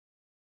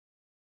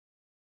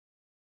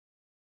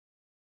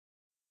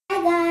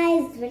Hi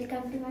guys,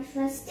 welcome to my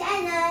first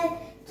channel.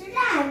 Today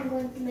I am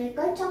going to make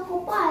a choco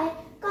pie.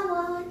 Come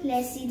on,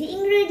 let's see the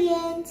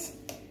ingredients.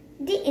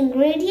 The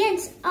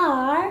ingredients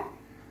are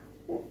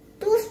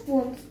 2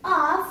 spoons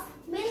of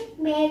milk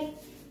maid,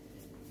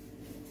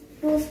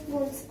 2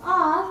 spoons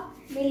of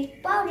milk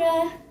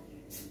powder,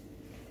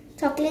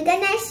 chocolate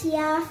ganache,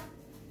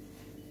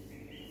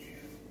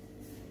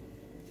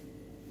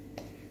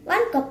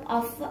 1 cup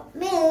of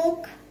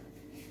milk,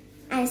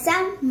 and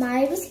some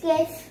Marie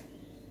biscuits.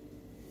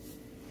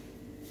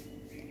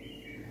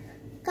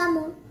 Come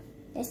on,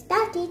 let's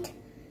start it.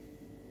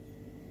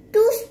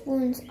 2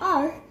 spoons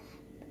of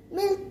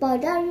milk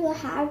powder, you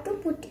have to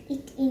put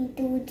it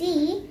into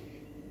the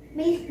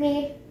milk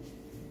maid.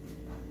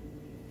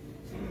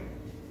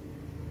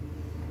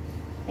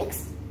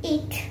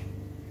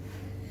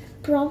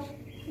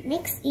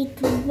 Mix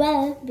it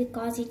well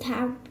because it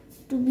have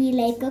to be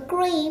like a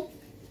cream.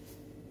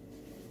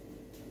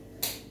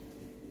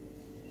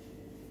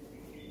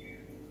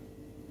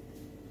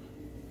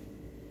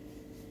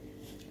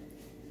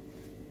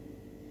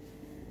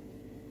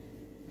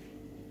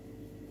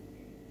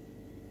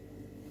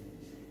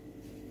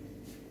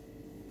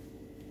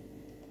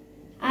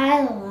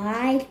 I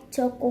like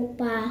choco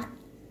pie.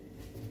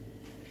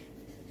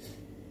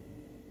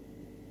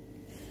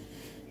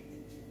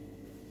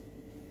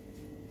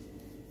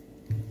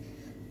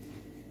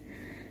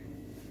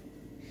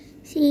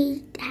 See,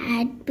 it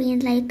had been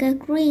like a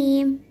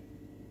cream.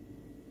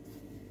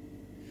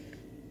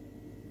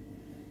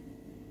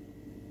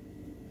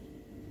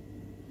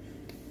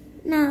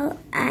 Now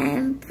I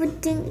am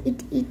putting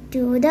it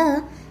into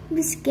the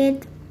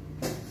biscuit.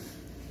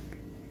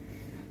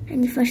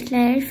 And the first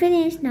layer is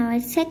finished. Now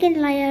it's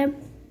second layer.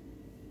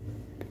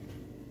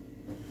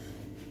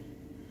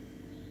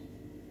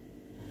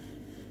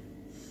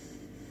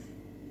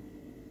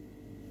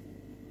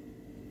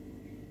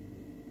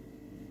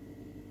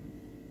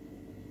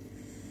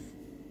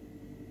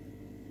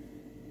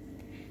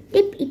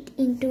 Dip it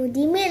into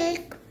the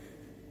milk.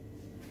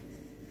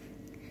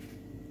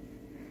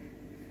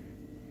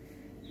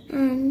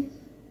 And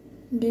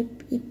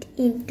dip it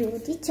into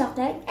the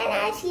chocolate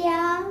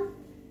ganache.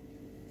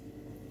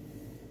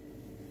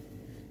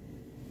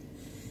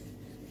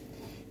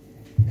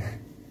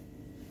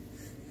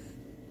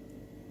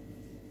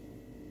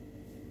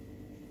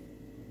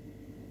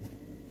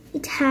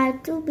 It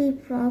had to be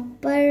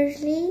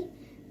properly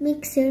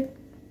mixed.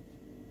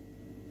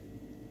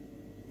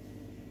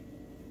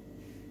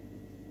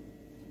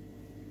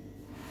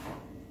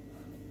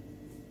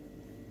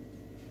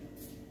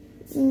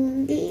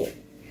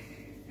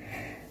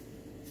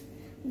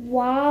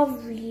 Wow,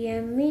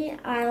 yummy!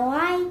 I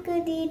liked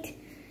it.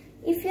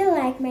 If you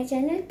like my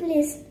channel,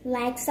 please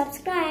like,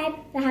 subscribe.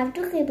 I have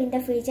to keep in the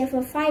freezer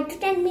for 5 to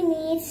 10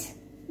 minutes.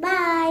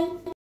 Bye.